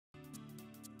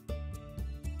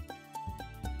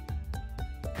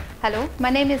Hello, my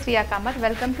name is Riya Kamat.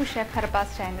 Welcome to Chef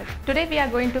Riya's channel. Today we are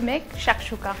going to make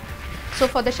shakshuka. So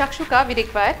for the shakshuka we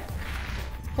require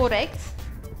 4 eggs,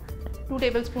 2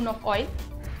 tablespoons of oil,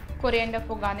 coriander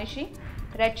for garnishing,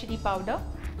 red chili powder,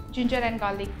 ginger and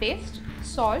garlic paste,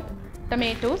 salt,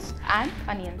 tomatoes and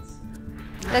onions.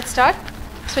 Let's start.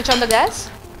 Switch on the gas.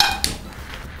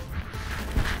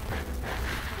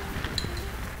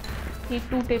 Heat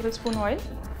 2 tablespoons oil.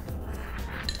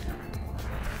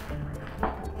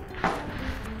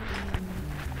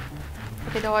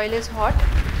 Okay, the oil is hot.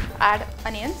 Add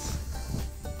onions,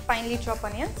 finely chop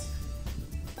onions.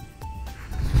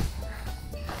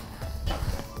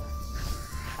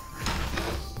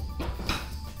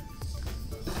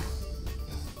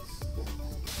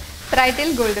 Fry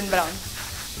till golden brown.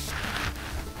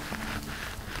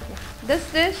 This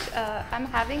dish I'm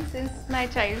having since my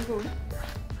childhood,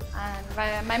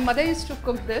 and my mother used to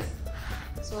cook this.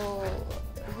 So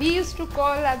we used to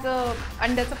call as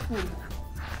under the pool.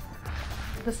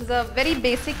 This is a very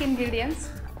basic ingredients.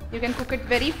 You can cook it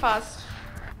very fast.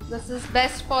 This is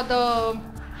best for the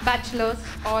bachelors,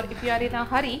 or if you are in a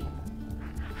hurry,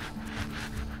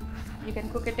 you can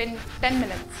cook it in 10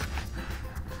 minutes.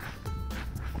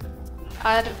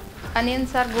 Our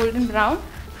onions are golden brown.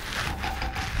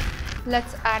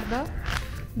 Let's add the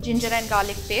ginger and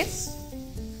garlic paste.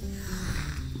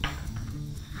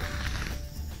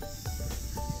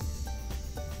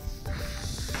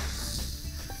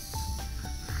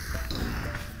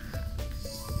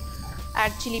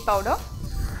 Add chili powder.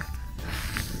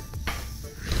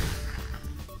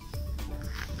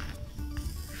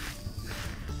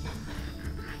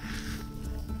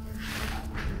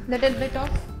 Little bit of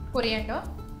coriander,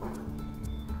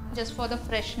 just for the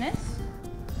freshness.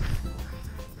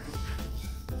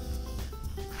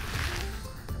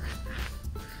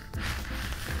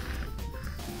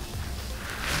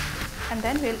 And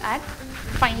then we'll add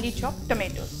finely chopped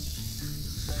tomatoes.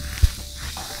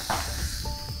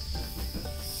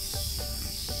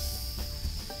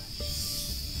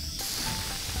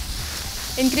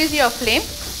 Increase your flame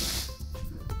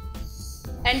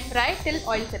and fry till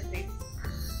oil separates.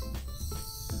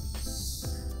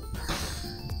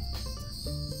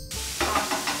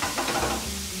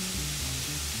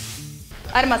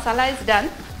 Our masala is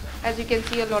done. As you can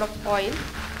see, a lot of oil.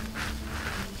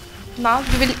 Now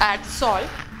we will add salt.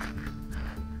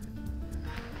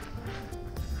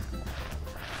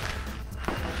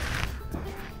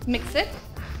 Mix it.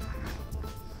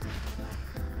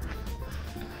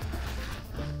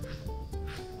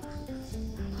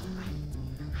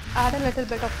 Add a little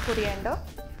bit of coriander.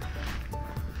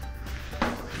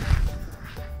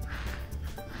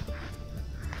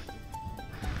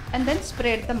 And then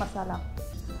spread the masala.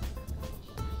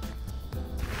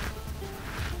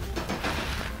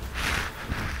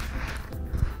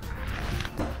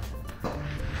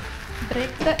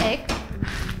 Break the egg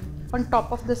on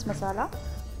top of this masala.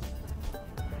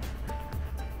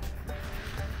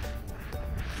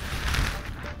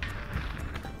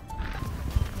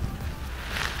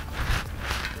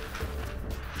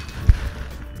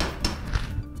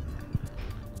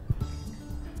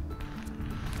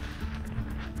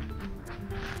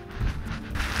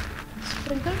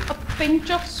 Sprinkle a pinch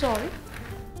of salt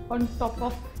on top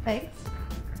of eggs.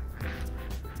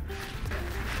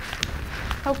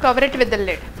 Now cover it with the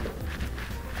lid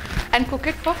and cook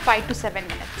it for 5 to 7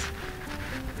 minutes.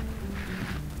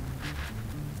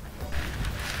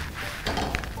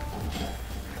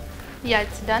 Yeah,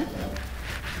 it's done.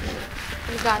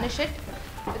 We'll garnish it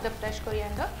with the fresh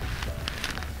coriander.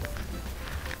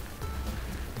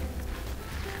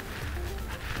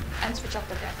 And switch off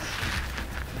the gas.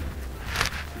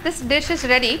 This dish is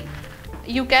ready.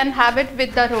 You can have it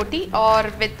with the roti or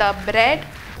with the bread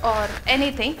or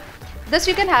anything. This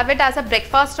you can have it as a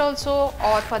breakfast also,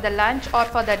 or for the lunch or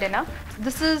for the dinner.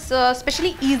 This is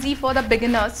especially easy for the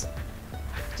beginners.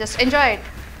 Just enjoy it.